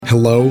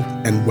Hello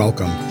and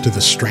welcome to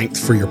the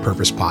Strength for Your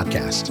Purpose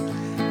podcast.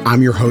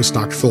 I'm your host,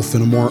 Dr. Phil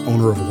Finnemore,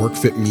 owner of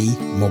WorkFitMe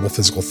Mobile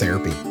Physical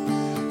Therapy.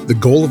 The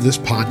goal of this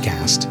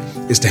podcast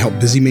is to help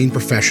busy Maine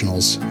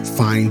professionals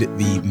find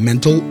the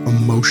mental,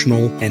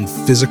 emotional, and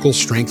physical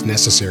strength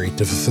necessary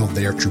to fulfill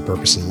their true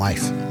purpose in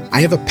life. I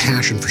have a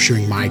passion for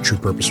sharing my true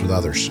purpose with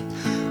others.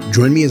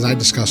 Join me as I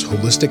discuss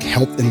holistic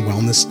health and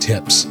wellness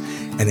tips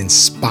and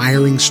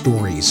inspiring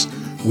stories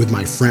with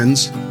my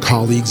friends,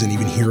 colleagues, and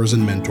even heroes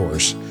and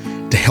mentors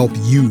to help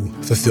you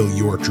fulfill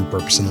your true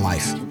purpose in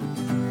life.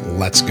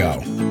 Let's go.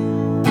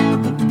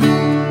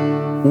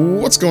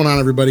 What's going on,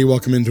 everybody?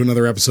 Welcome into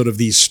another episode of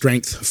the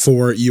Strength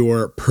for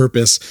Your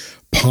Purpose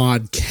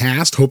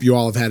podcast. Hope you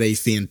all have had a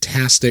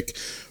fantastic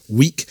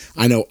week.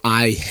 I know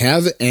I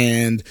have,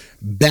 and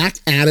back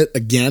at it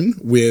again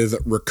with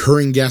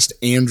recurring guest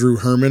Andrew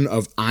Herman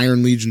of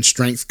Iron Legion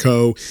Strength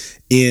Co.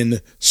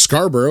 in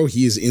Scarborough.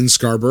 He is in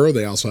Scarborough.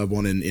 They also have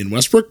one in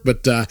Westbrook,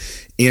 but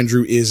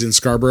Andrew is in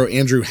Scarborough.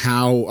 Andrew,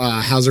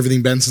 how's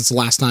everything been since the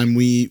last time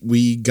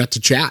we got to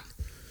chat?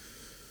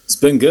 It's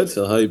been good,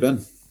 Phil. How you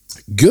been?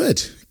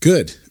 Good.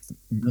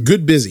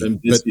 Busy. Been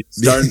busy.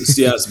 Starting to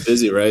see us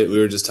busy, right? We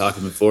were just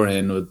talking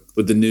beforehand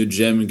with the new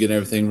gym and getting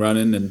everything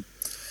running, and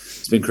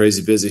it's been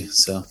crazy busy.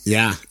 So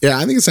yeah.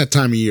 I think it's that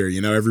time of year.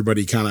 You know,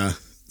 everybody kind of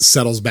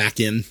settles back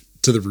in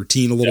to the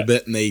routine a little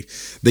bit, and they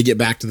get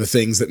back to the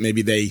things that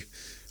maybe they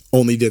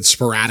only did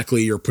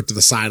sporadically or put to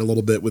the side a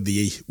little bit with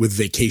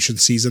vacation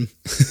season.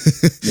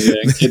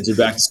 Yeah, kids are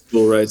back to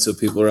school, right? So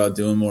people are out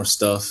doing more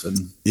stuff,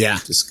 and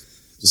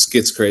just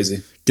gets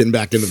crazy. Getting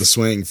back into the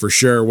swing for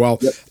sure. Well,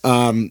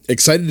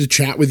 excited to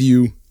chat with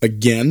you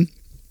again.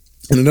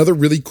 And another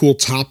really cool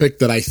topic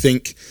that I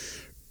think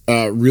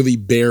really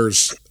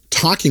bears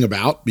talking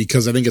about,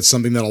 because I think it's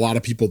something that a lot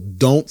of people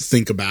don't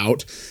think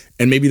about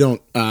and maybe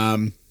don't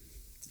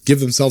give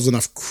themselves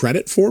enough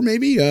credit for.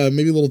 Maybe a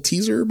little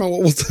teaser about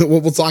what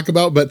we'll talk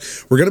about. But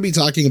we're going to be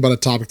talking about a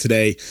topic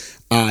today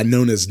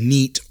known as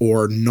NEAT,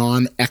 or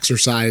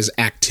non-exercise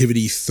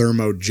activity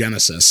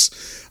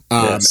thermogenesis.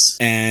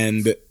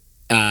 And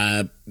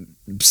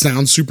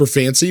sounds super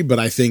fancy, but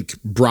I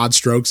think broad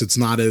strokes, it's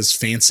not as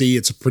fancy.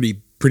 It's pretty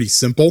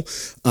simple.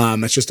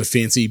 That's just a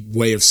fancy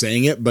way of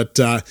saying it. But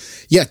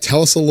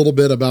tell us a little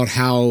bit about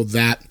how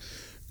that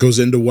goes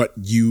into what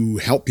you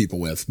help people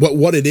with,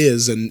 what it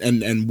is, and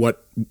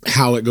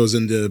how it goes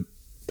into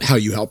how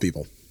you help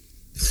people.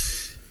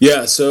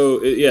 Yeah.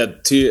 So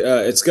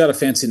it's got a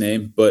fancy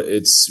name, but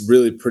it's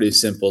really pretty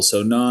simple.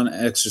 So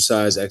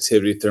non-exercise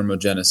activity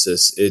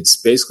thermogenesis, it's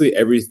basically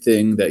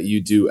everything that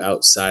you do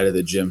outside of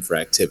the gym for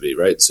activity,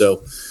 right?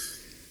 So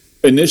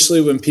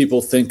initially when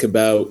people think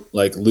about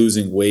like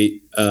losing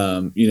weight,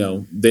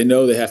 they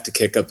know they have to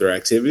kick up their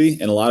activity.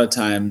 And a lot of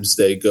times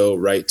they go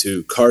right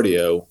to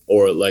cardio,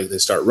 or like they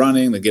start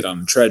running, they get on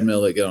a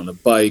treadmill, they get on a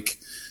bike.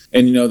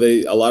 And,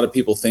 a lot of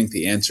people think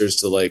the answer is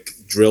to like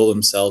drill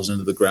themselves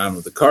into the ground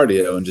with the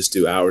cardio and just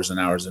do hours and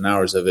hours and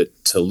hours of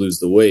it to lose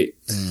the weight.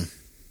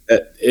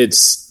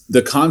 It's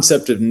the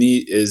concept of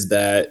NEAT is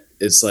that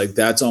it's like,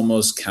 that's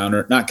almost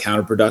not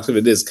counterproductive.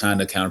 It is kind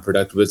of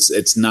counterproductive.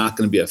 It's not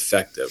going to be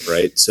effective.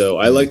 Right. So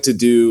I like to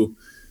do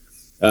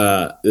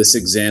this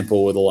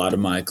example with a lot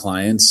of my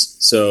clients.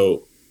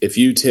 So if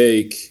you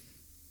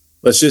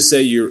let's just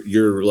say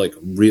you're like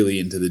really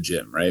into the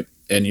gym, right?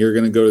 And you're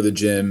going to go to the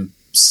gym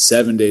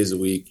 7 days a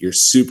week. You're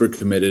super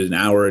committed, an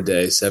hour a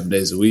day, 7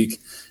 days a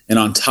week. And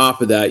on top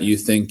of that, you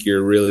think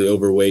you're really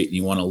overweight and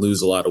you want to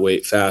lose a lot of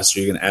weight fast. So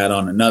you're going to add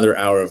on another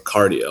hour of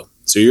cardio.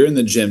 So you're in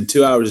the gym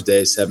 2 hours a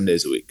day, 7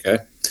 days a week.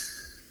 Okay.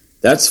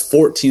 That's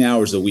 14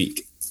 hours a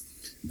week.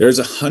 There's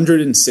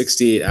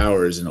 168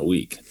 hours in a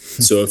week.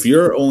 So if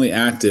you're only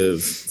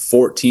active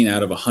 14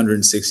 out of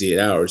 168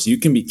 hours, you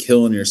can be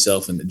killing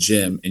yourself in the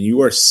gym and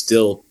you are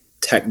still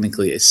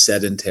technically a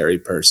sedentary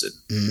person.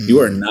 You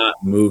are not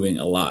moving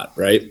a lot,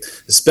 right?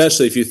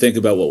 Especially if you think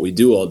about what we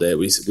do all day.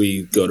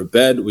 We go to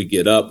bed, we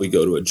get up, we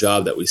go to a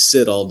job that we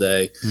sit all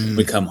day,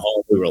 we come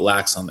home, we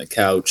relax on the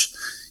couch.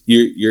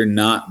 You're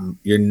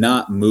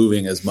not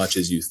moving as much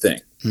as you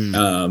think.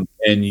 And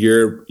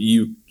you're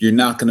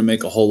not going to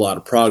make a whole lot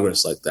of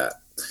progress like that.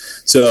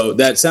 So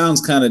that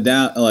sounds kind of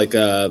down, like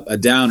a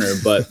downer,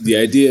 but the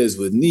idea is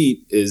with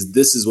NEAT is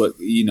this is what,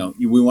 we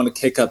want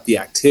to kick up the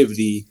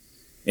activity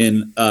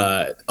in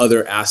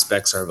other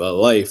aspects of our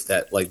life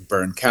that like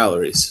burn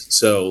calories.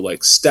 So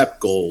like step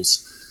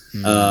goals,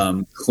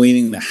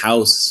 cleaning the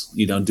house,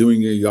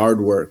 doing your yard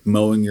work,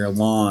 mowing your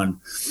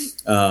lawn,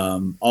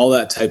 all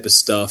that type of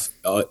stuff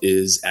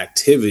is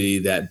activity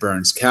that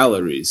burns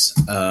calories.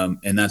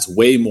 And that's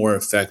way more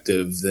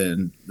effective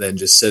than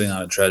just sitting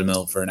on a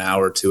treadmill for an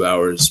hour, 2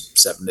 hours,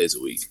 7 days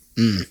a week.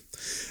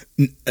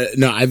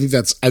 No, I think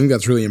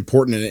that's really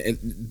important.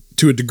 And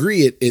to a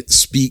degree, it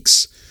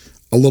speaks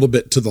a little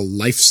bit to the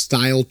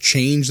lifestyle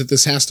change that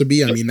this has to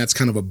be. I mean, that's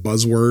kind of a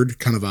buzzword,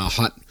 kind of a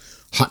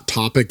hot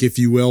topic, if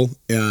you will,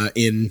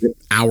 in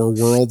our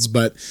worlds,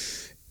 but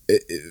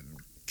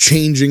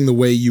changing the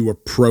way you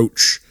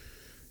approach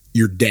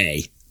your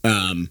day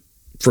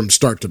from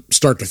start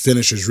to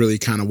finish is really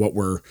kind of what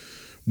we're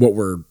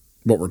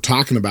we're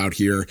talking about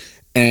here.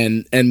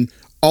 And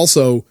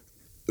also,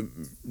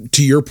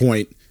 to your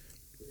point,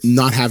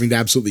 not having to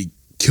absolutely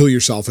kill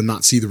yourself and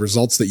not see the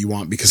results that you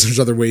want, because there's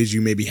other ways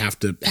you maybe have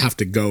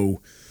to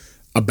go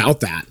about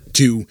that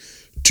to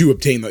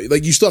obtain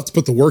like you still have to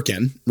put the work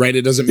in, right?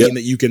 It doesn't mean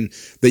that you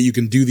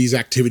can do these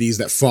activities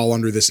that fall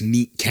under this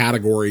neat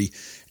category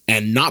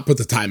and not put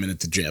the time in at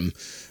the gym.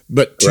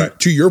 But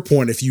to your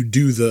point, if you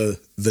do the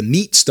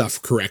neat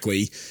stuff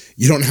correctly,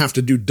 you don't have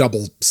to do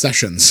double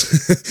sessions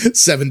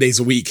 7 days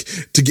a week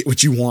to get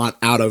what you want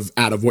out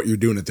of what you're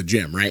doing at the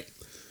gym, right?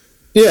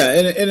 Yeah,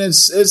 and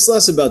it's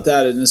less about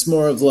that, and it's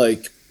more of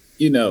like,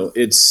 you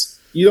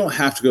don't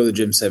have to go to the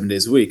gym 7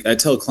 days a week. I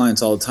tell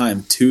clients all the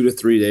time, 2 to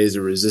 3 days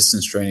of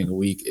resistance training a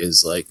week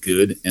is like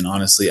good and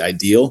honestly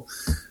ideal.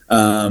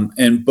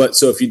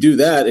 So if you do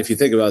that, if you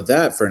think about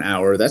that for an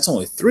hour, that's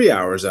only 3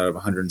 hours out of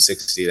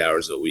 168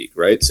 hours a week,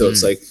 right? So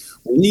it's like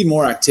we need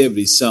more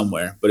activity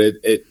somewhere, but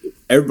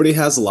everybody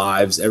has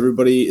lives,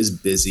 everybody is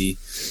busy,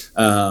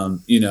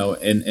 and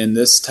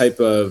this type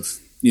of,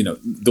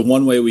 the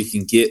one way we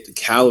can get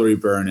calorie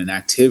burn and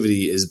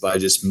activity is by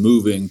just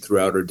moving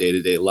throughout our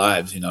day-to-day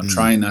lives,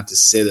 trying not to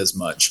sit as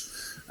much.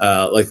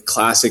 Like a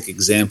classic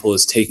example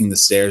is taking the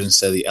stairs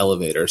instead of the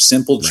elevator.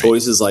 Simple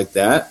choices like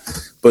that,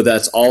 but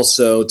that's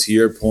also, to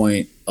your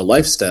point, a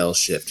lifestyle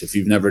shift. If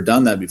you've never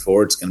done that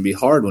before, it's going to be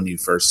hard when you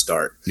first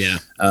start. Yeah.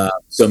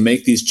 So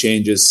make these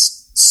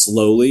changes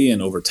slowly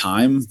and over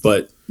time,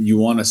 but you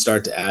want to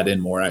start to add in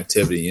more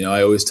activity.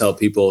 I always tell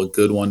people a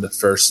good one to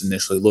first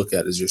initially look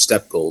at is your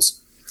step goals.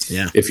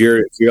 Yeah. If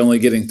you're only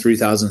getting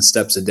 3,000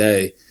 steps a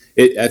day,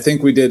 I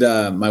think we did.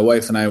 My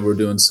wife and I were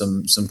doing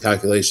some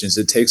calculations.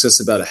 It takes us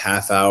about a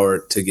half hour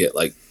to get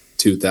like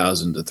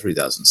 2,000 to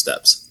 3,000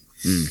 steps.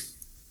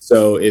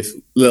 So if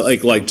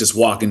like just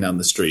walking down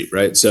the street,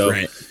 right? So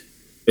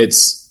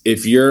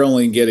if you're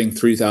only getting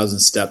 3,000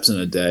 steps in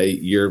a day,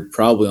 you're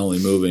probably only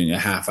moving a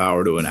half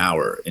hour to an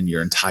hour in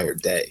your entire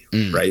day,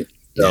 right?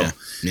 So,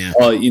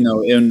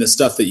 in the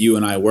stuff that you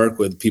and I work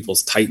with,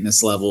 people's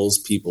tightness levels,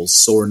 people's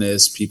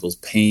soreness, people's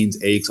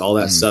pains, aches, all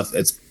that stuff,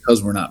 it's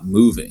because we're not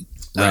moving.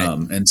 Right.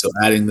 And so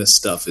adding this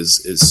stuff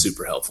is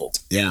super helpful.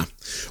 Yeah.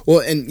 Well,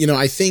 and,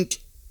 I think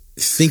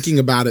thinking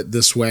about it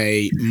this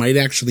way might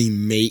actually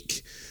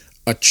make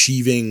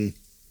achieving,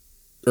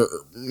 or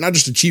not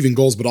just achieving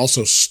goals, but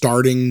also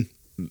starting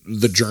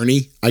the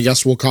journey, I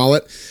guess we'll call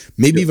it,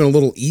 maybe even a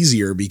little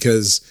easier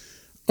because,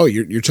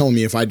 you're telling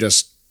me if I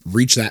just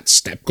reach that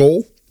step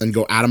goal and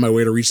go out of my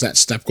way to reach that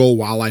step goal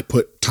while I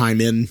put time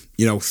in,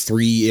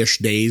 3-ish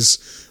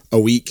days a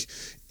week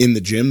in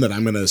the gym, that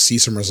I'm going to see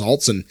some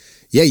results. And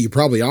yeah, you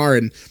probably are.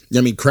 And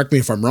I mean, correct me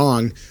if I'm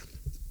wrong,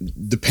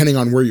 depending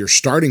on where you're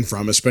starting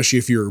from, especially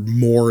if you're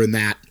more in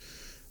that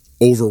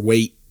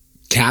overweight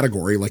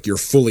category, like you're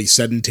fully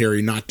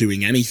sedentary, not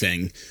doing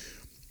anything,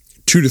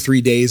 2 to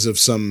 3 days of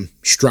some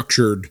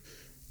structured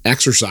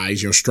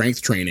exercise,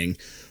 strength training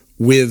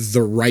with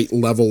the right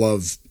level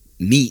of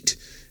NEAT,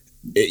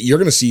 you're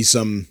going to see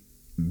some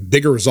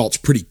bigger results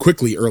pretty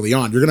quickly early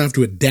on. You're going to have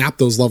to adapt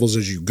those levels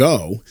as you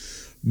go.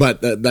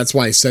 But that's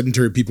why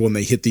sedentary people, when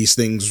they hit these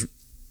things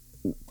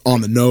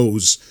on the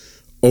nose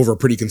over a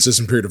pretty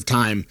consistent period of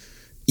time,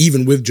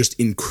 even with just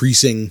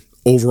increasing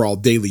overall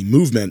daily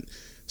movement,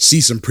 see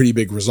some pretty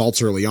big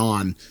results early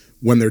on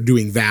when they're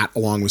doing that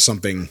along with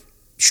something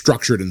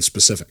structured and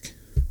specific.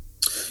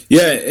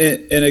 Yeah.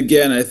 And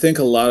again, I think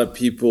a lot of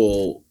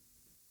people,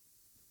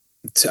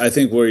 I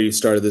think where you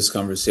started this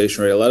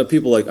conversation, right? A lot of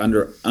people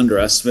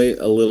underestimate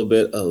a little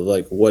bit of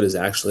like what is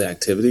actually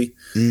activity.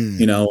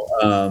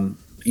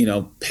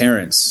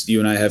 Parents, you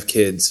and I have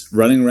kids,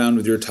 running around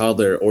with your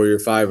toddler or your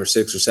 5 or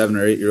 6 or 7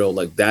 or 8-year-old,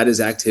 like that is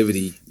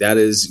activity. That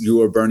is,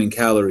 you are burning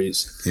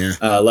calories. Yeah.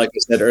 Like I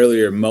said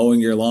earlier, mowing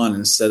your lawn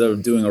instead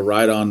of doing a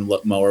ride-on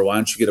mower, why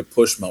don't you get a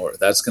push mower?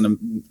 That's going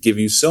to give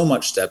you so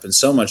much step and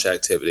so much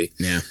activity.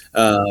 Yeah.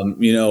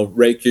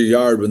 Rake your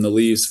yard when the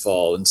leaves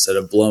fall instead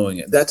of blowing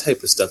it. That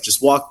type of stuff.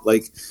 Just walk,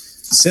 like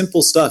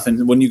simple stuff.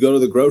 And when you go to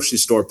the grocery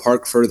store,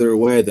 park further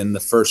away than the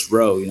first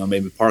row,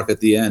 maybe park at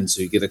the end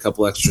so you get a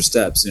couple extra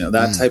steps.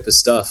 That type of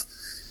stuff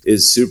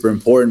is super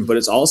important, but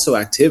it's also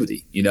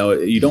activity. You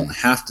don't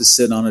have to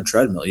sit on a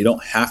treadmill. You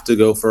don't have to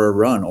go for a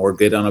run or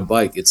get on a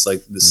bike. It's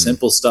like the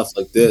simple stuff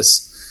like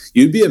this.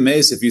 You'd be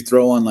amazed if you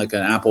throw on like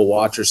an Apple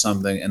Watch or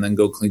something and then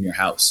go clean your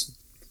house.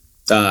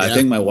 I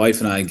think my wife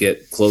and I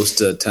get close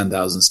to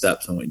 10,000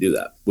 steps when we do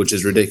that, which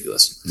is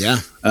ridiculous. Yeah.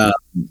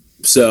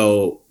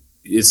 So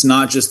it's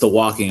not just the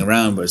walking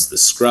around, but it's the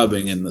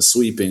scrubbing and the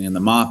sweeping and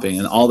the mopping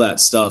and all that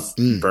stuff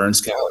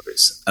burns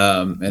calories.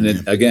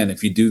 Again,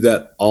 if you do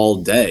that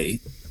all day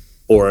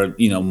or,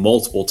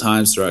 multiple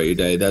times throughout your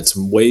day, that's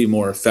way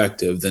more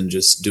effective than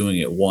just doing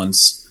it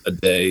once a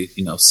day,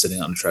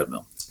 sitting on a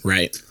treadmill.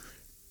 Right.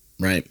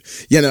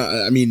 Yeah.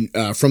 No, I mean,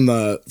 from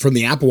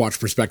the Apple Watch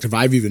perspective,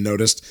 I've even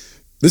noticed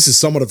this is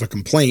somewhat of a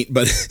complaint,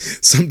 but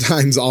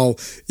sometimes I'll,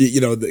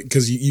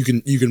 because you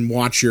can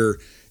watch your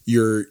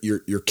your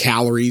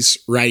calories,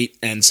 right?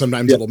 And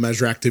sometimes it'll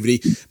measure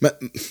activity.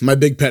 My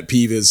big pet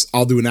peeve is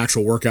I'll do an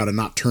actual workout and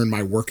not turn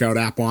my workout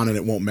app on and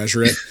it won't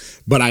measure it.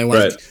 But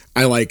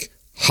I like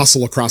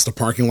hustle across the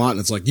parking lot and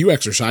it's like, you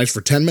exercised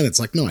for 10 minutes.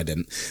 Like, no, I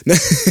didn't.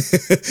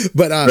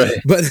 but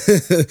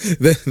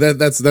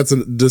that's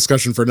a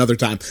discussion for another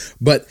time.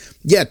 But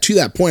yeah, to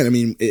that point, I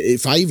mean,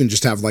 if I even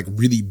just have like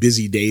really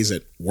busy days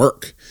at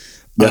work,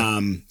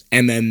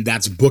 and then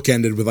that's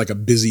bookended with like a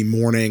busy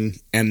morning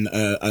and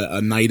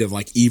a night of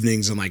like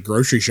evenings and like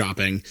grocery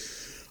shopping,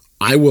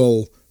 I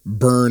will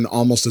burn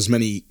almost as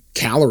many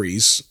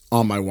calories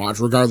on my watch,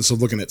 regardless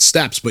of looking at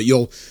steps, but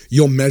you'll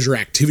measure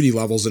activity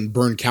levels and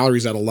burn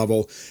calories at a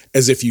level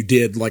as if you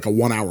did like a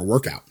 1 hour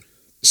workout.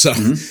 So,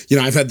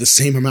 I've had the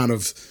same amount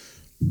of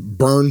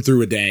burn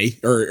through a day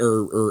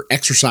or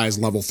exercise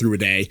level through a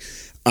day,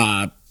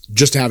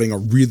 just having a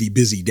really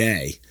busy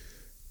day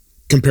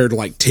compared to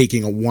like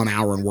taking a 1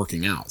 hour and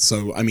working out.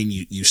 So, I mean,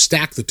 you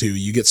stack the two,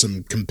 you get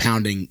some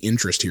compounding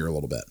interest here a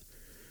little bit.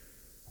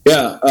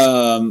 Yeah.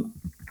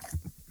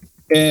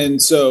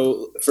 And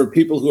so for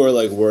people who are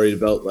like worried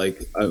about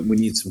like, we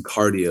need some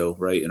cardio,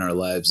 right, in our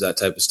lives, that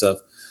type of stuff,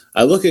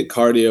 I look at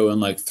cardio in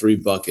like 3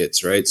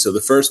 buckets, right? So the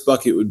first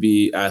bucket would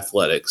be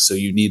athletics. So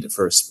you need it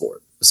for a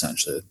sport,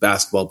 essentially.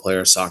 Basketball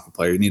player, soccer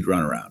player, you need to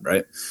run around,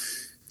 right?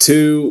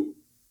 2,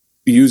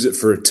 use it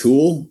for a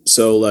tool.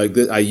 So like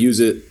I use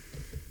it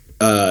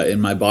in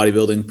my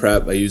bodybuilding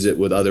prep. I use it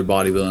with other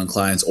bodybuilding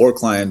clients or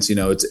clients,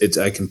 it's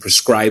I can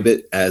prescribe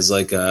it as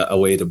like a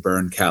way to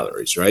burn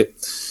calories, right?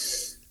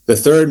 The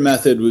third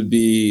method would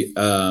be,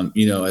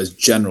 as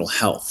general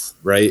health,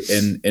 right?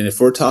 And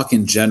if we're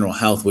talking general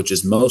health, which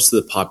is most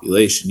of the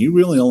population, you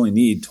really only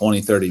need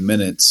 20, 30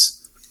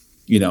 minutes,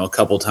 a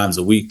couple times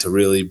a week to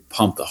really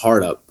pump the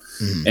heart up.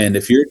 Mm-hmm. And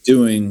if you're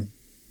doing,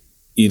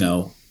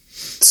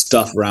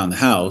 stuff around the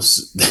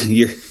house,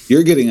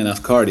 you're getting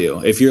enough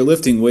cardio. If you're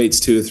lifting weights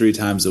 2 to 3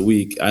 times a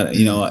week,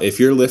 if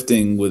you're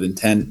lifting with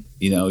intent,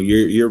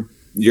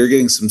 you're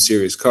getting some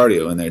serious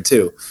cardio in there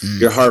too.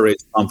 Your heart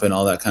rate's pumping,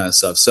 all that kind of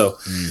stuff. So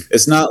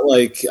it's not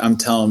like I'm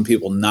telling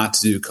people not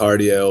to do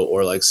cardio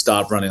or like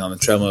stop running on the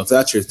treadmill. If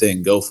that's your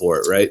thing, go for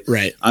it. Right.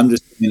 Right. I'm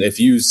just, if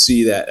you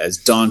see that as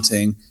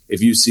daunting,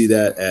 if you see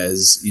that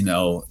as,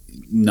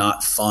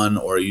 not fun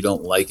or you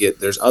don't like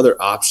it, there's other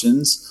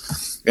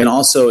options. And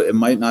also it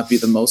might not be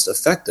the most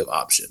effective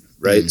option.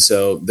 Right.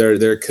 So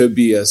there could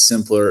be a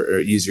simpler or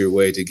easier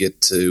way to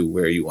get to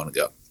where you want to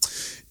go.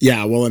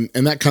 Yeah, well,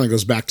 and that kind of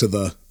goes back to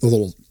the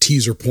little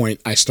teaser point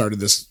we started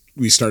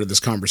this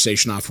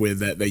conversation off with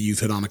that you've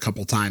hit on a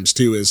couple times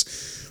too,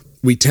 is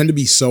we tend to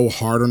be so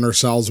hard on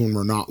ourselves when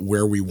we're not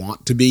where we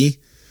want to be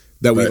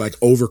that we like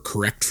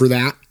overcorrect for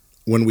that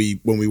when we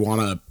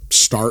want to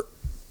start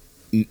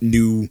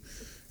new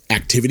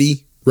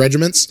activity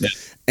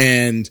regiments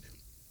and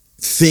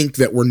think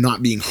that we're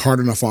not being hard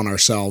enough on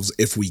ourselves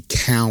if we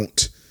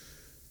count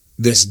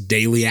this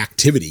daily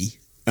activity,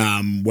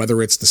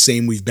 whether it's the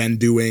same we've been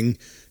doing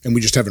and we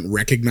just haven't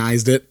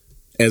recognized it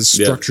as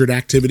structured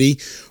activity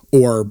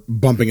or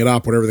bumping it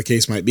up, whatever the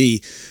case might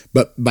be.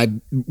 But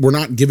we're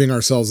not giving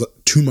ourselves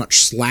too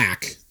much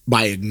slack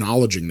by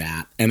acknowledging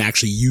that and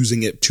actually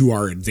using it to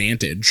our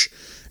advantage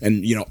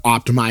and,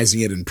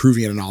 optimizing it,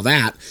 improving it and all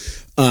that.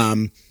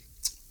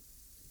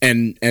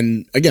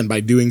 And again, by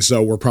doing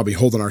so, we're probably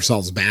holding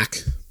ourselves back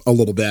a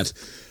little bit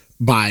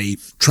by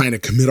trying to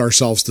commit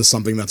ourselves to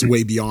something that's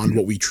way beyond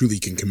what we truly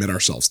can commit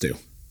ourselves to.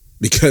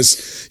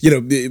 Because,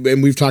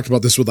 and we've talked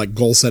about this with like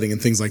goal setting and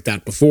things like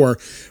that before,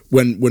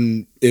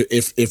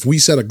 if we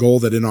set a goal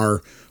that in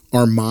our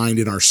mind,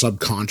 in our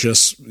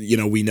subconscious,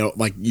 we know,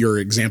 like your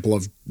example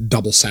of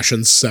double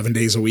sessions 7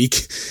 days a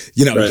week,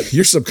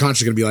 your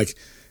subconscious is going to be like,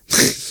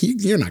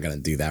 you're not going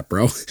to do that,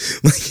 bro.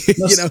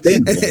 It's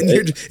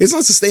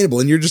not sustainable.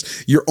 And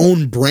your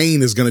own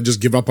brain is going to just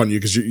give up on you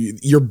because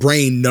your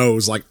brain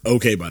knows like,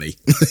 okay, buddy,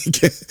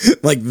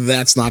 like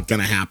that's not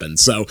going to happen.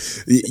 So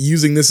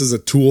using this as a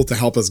tool to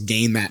help us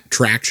gain that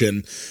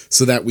traction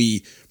so that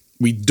we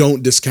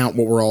don't discount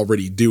what we're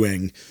already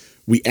doing.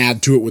 We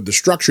add to it with the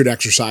structured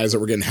exercise that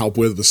we're getting help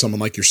with someone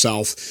like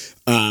yourself.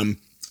 And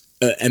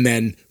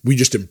then we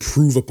just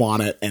improve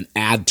upon it and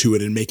add to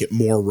it and make it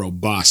more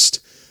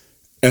robust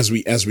as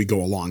we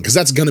go along, because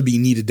that's going to be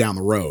needed down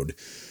the road.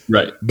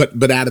 Right.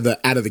 But out of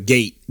the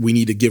gate, we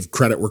need to give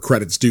credit where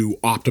credit's due,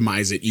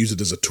 optimize it, use it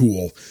as a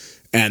tool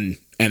and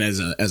as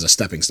a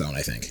stepping stone,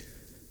 I think.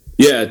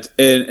 Yeah.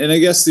 And I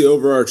guess the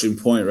overarching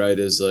point, right,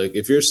 is like,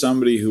 if you're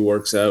somebody who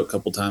works out a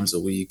couple times a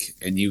week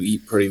and you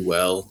eat pretty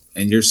well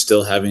and you're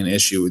still having an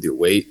issue with your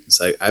weight, it's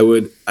like, I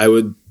would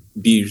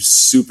be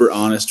super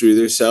honest with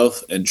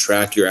yourself and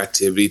track your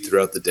activity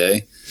throughout the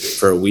day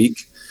for a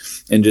week.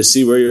 And just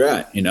see where you're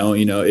at.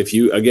 If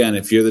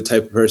you're the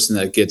type of person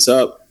that gets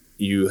up,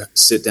 you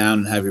sit down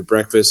and have your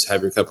breakfast,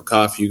 have your cup of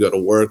coffee, you go to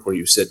work where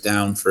you sit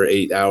down for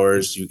 8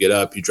 hours, you get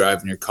up, you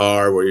drive in your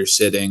car where you're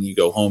sitting, you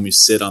go home, you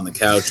sit on the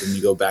couch, and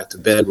you go back to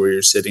bed where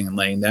you're sitting and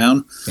laying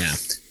down. Yeah.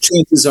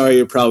 Chances are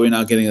you're probably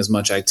not getting as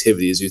much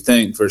activity as you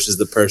think versus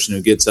the person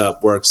who gets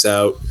up, works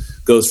out,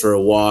 goes for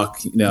a walk,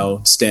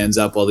 stands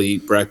up while they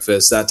eat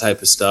breakfast, that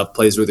type of stuff,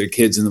 plays with their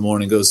kids in the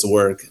morning, goes to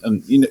work.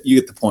 And you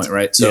get the point,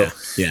 right? So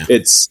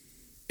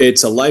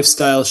it's a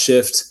lifestyle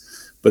shift,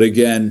 but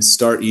again,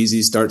 start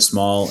easy, start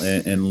small,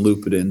 and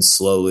loop it in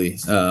slowly.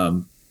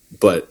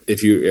 But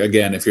if you're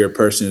a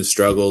person who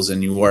struggles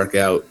and you work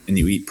out and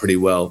you eat pretty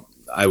well,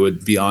 I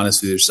would be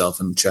honest with yourself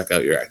and check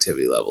out your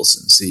activity levels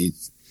and see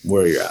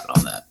where you're at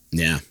on that.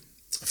 Yeah.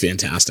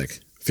 Fantastic.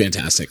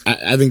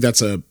 I think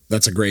that's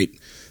a great,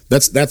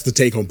 that's the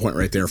take home point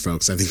right there,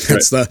 folks. I think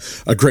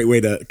that's a great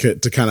way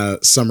to kind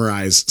of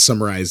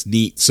summarize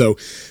neat. So,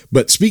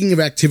 but speaking of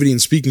activity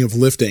and speaking of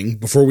lifting,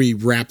 before we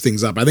wrap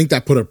things up, I think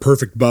that put a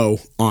perfect bow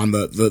on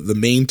the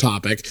main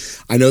topic.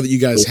 I know that you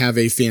guys have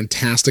a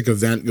fantastic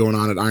event going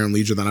on at Iron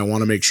Legion that I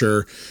want to make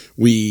sure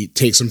we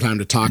take some time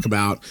to talk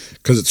about,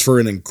 because it's for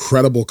an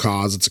incredible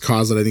cause. It's a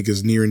cause that I think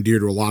is near and dear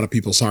to a lot of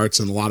people's hearts,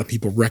 and a lot of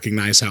people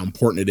recognize how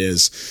important it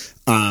is.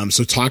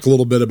 So talk a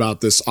little bit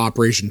about this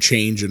Operation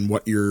Change and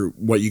what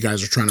you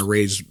guys are trying to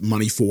raise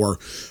money for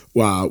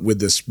with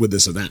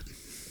this event.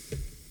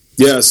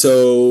 Yeah,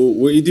 so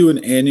we do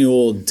an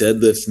annual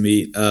deadlift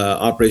meet.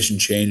 Operation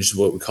Change is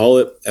what we call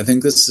it. I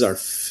think this is our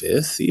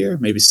 5th year,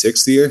 maybe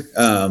 6th year,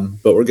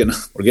 but we're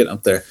getting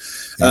up there.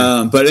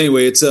 Yeah. But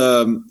anyway, it's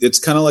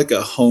kind of like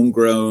a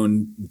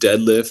homegrown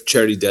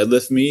charity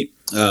deadlift meet.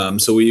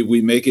 So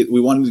we make it.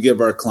 We wanted to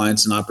give our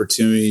clients an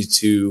opportunity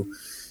to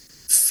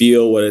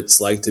feel what it's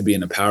like to be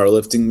in a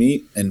powerlifting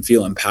meet and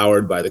feel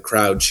empowered by the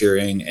crowd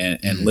cheering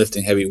and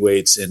lifting heavy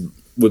weights, and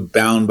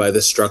bound by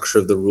the structure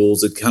of the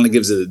rules. It kind of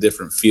gives it a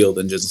different feel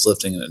than just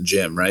lifting in a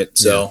gym, right?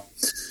 So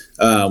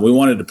we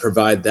wanted to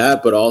provide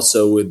that, but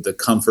also with the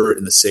comfort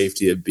and the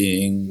safety of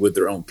being with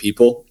their own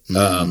people.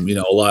 A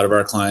lot of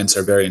our clients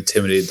are very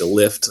intimidated to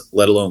lift,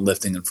 let alone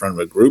lifting in front of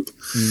a group.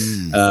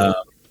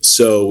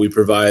 So we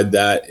provide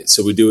that.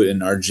 So we do it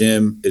in our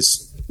gym.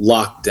 It's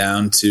locked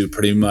down to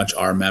pretty much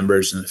our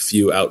members and a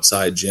few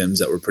outside gyms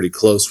that we're pretty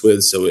close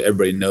with, so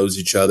everybody knows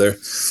each other.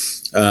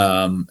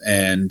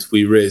 And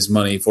we raise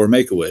money for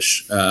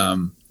Make-A-Wish.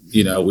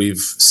 We've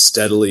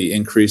steadily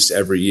increased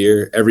every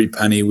year. Every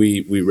penny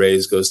we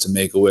raise goes to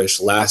Make-A-Wish.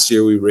 Last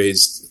year we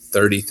raised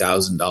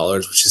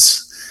 $30,000, which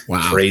is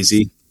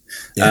crazy.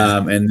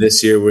 Yeah. And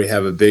this year we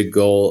have a big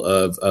goal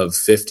of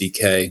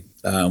 $50K,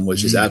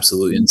 which is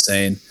absolutely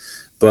insane.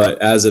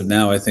 But as of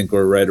now, I think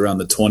we're right around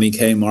the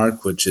 20K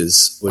mark, which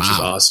is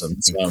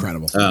awesome. So,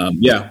 incredible.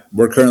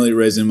 We're currently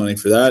raising money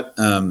for that.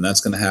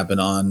 That's going to happen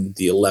on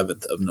the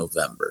 11th of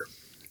November.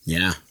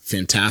 Yeah,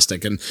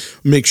 fantastic. And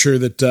make sure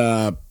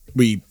that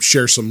we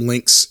share some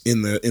links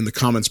in the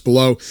comments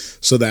below,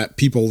 so that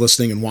people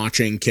listening and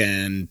watching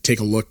can take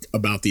a look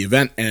about the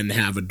event and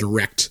have a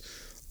direct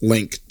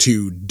link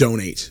to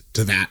donate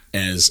to that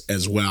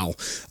as well,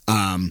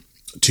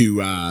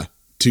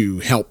 to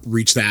help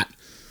reach that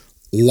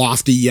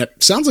lofty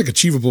yet sounds like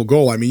achievable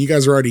goal. I mean, you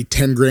guys are already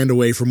 10 grand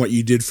away from what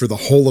you did for the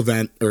whole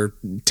event, or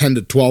 10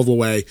 to 12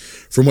 away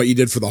from what you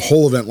did for the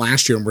whole event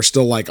last year. And we're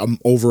still like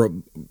over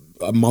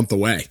a month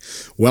away,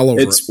 well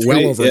over a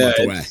month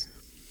away.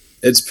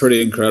 It's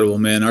pretty incredible,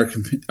 man.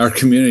 Our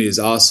community is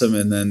awesome.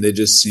 And then they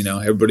just,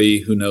 everybody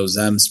who knows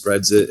them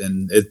spreads it.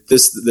 And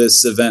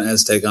this event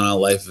has taken on a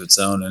life of its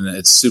own, and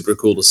it's super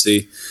cool to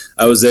see.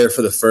 I was there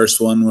for the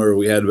first one where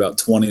we had about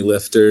 20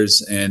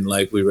 lifters, and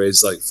we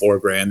raised like $4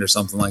 grand or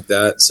something like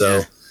that.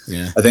 So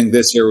yeah. I think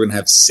this year we're going to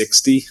have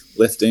 60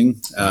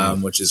 lifting,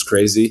 which is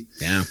crazy.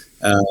 Yeah.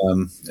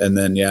 And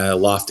then, a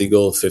lofty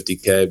goal of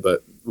 50K,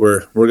 but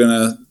we're going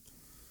to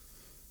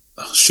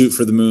shoot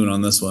for the moon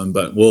on this one,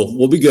 but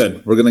we'll be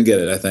good. We're gonna get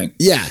it, I think.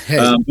 Yeah. Hey.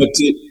 But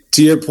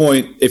to your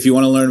point, if you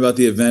want to learn about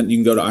the event, you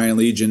can go to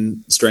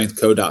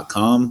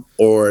ironlegionstrengthco.com,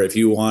 or if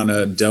you want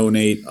to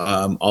donate,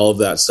 all of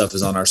that stuff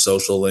is on our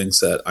social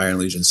links at Iron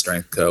Legion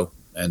Strength Co,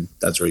 and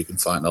that's where you can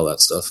find all that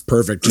stuff.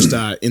 Perfect. Just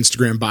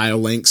Instagram bio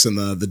links and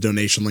the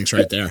donation links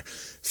right there.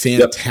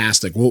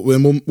 Fantastic.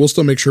 Yep. We'll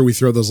still make sure we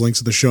throw those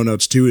links in the show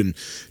notes too, and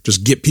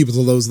just get people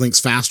to those links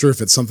faster if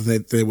it's something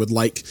that they would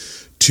like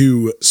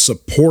to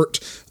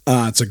support.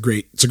 It's a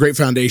great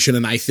foundation,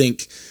 and I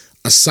think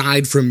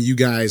aside from you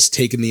guys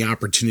taking the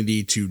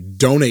opportunity to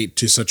donate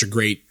to such a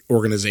great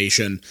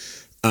organization,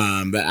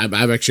 I've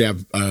actually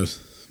have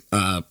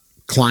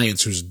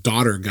clients whose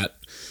daughter got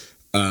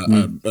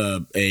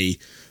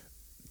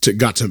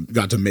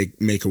to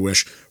make a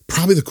wish.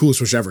 Probably the coolest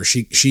wish ever.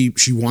 She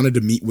wanted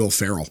to meet Will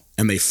Ferrell,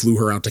 and they flew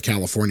her out to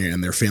California,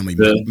 and their family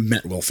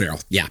met Will Ferrell.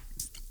 Yeah.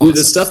 Dude,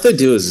 the stuff they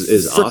do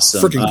is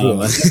awesome. Freaking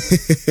cool. I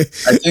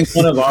think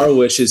one of our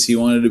wishes, he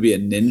wanted to be a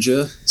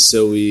ninja.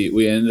 So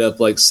we ended up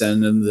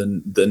sending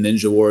him the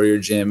Ninja Warrior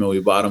gym, and we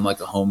bought him a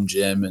home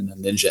gym and a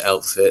ninja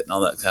outfit and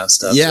all that kind of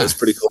stuff. Yeah. So it's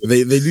pretty cool.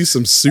 They do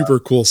some super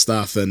cool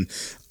stuff. And,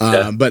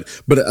 but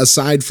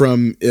aside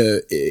from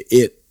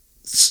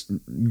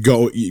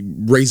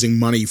raising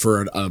money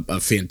for a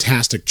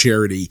fantastic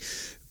charity,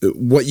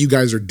 what you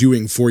guys are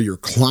doing for your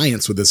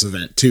clients with this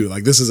event too.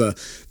 This is a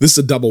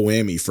double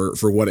whammy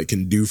for what it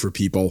can do for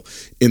people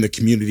in the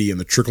community, and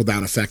the trickle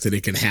down effect that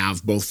it can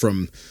have, both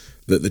from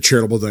the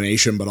charitable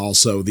donation, but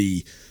also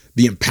the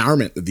the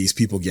empowerment that these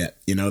people get,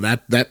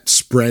 that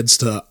spreads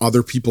to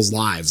other people's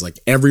lives. Like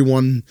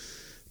everyone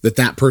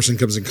that person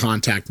comes in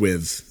contact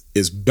with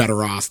is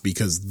better off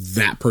because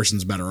that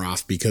person's better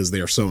off because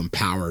they are so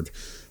empowered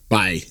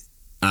by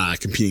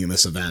competing in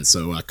this event.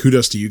 So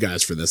kudos to you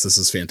guys for this. This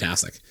is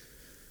fantastic.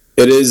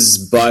 It is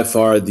by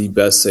far the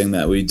best thing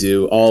that we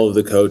do. All of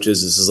the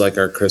coaches, this is like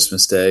our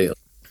Christmas day.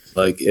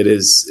 Like it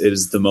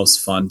is the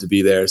most fun to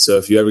be there. So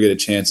if you ever get a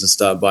chance to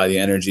stop by, the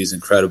energy is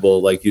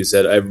incredible. Like you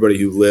said, everybody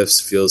who lifts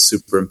feels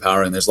super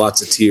empowering. There's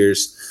lots of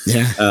tears,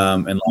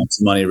 and lots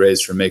of money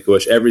raised for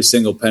Make-A-Wish. Every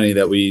single penny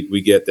that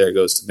we get there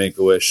goes to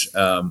Make-A-Wish,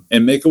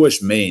 and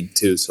Make-A-Wish Maine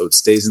too. So it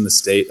stays in the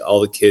state.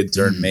 All the kids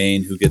are in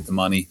Maine who get the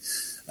money,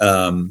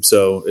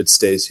 so it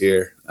stays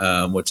here,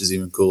 which is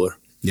even cooler.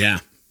 Yeah,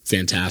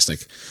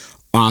 fantastic.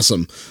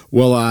 Awesome.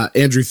 Well,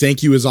 Andrew,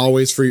 thank you as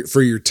always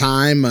for your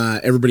time.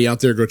 Everybody out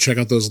there, go check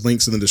out those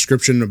links in the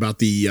description about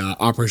the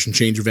Operation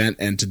Change event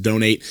and to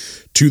donate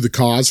to the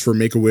cause for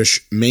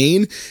Make-A-Wish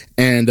Maine.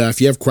 And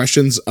if you have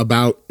questions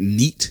about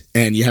NEAT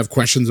and you have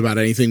questions about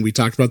anything we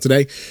talked about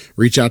today,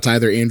 reach out to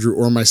either Andrew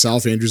or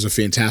myself. Andrew's a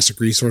fantastic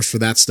resource for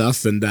that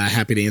stuff, and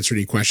happy to answer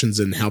any questions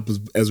and help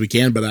as we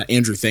can. But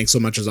Andrew, thanks so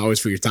much as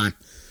always for your time.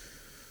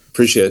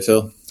 Appreciate it,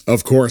 Phil.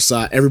 Of course,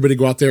 everybody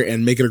go out there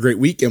and make it a great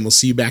week, and we'll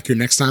see you back here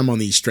next time on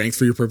the Strength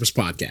for Your Purpose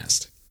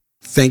podcast.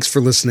 Thanks for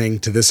listening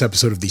to this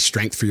episode of the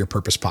Strength for Your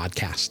Purpose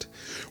podcast.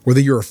 Whether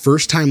you're a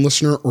first-time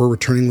listener or a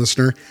returning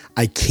listener,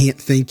 I can't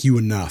thank you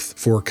enough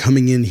for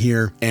coming in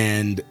here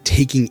and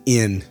taking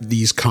in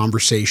these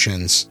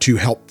conversations to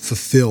help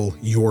fulfill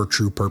your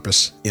true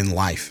purpose in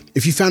life.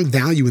 If you found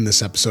value in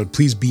this episode,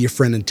 please be a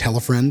friend and tell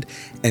a friend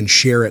and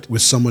share it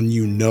with someone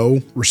you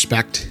know,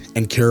 respect,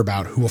 and care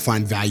about who will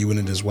find value in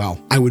it as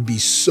well. I would be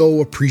so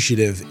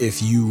appreciative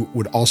if you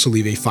would also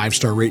leave a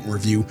 5-star rate and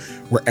review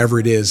wherever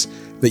it is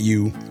that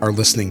you are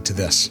listening to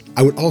this.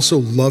 I would also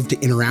love to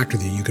interact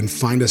with you. You can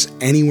find us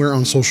anywhere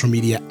on social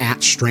media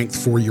at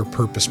Strength for Your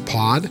Purpose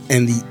Pod,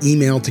 and the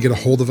email to get a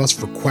hold of us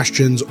for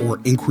questions or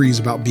inquiries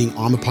about being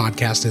on the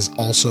podcast is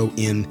also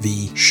in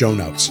the show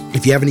notes.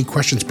 If you have any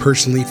questions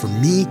personally for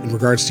me in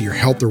regards to your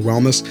health or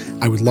wellness,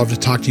 I would love to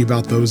talk to you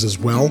about those as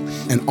well,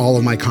 and all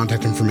of my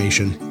contact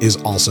information is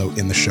also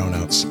in the show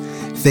notes.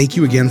 Thank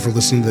you again for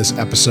listening to this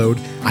episode.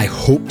 I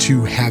hope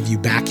to have you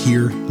back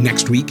here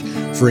next week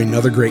for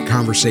another great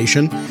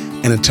conversation.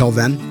 And until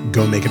then,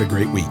 go make it a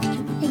great week.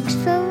 Thanks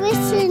for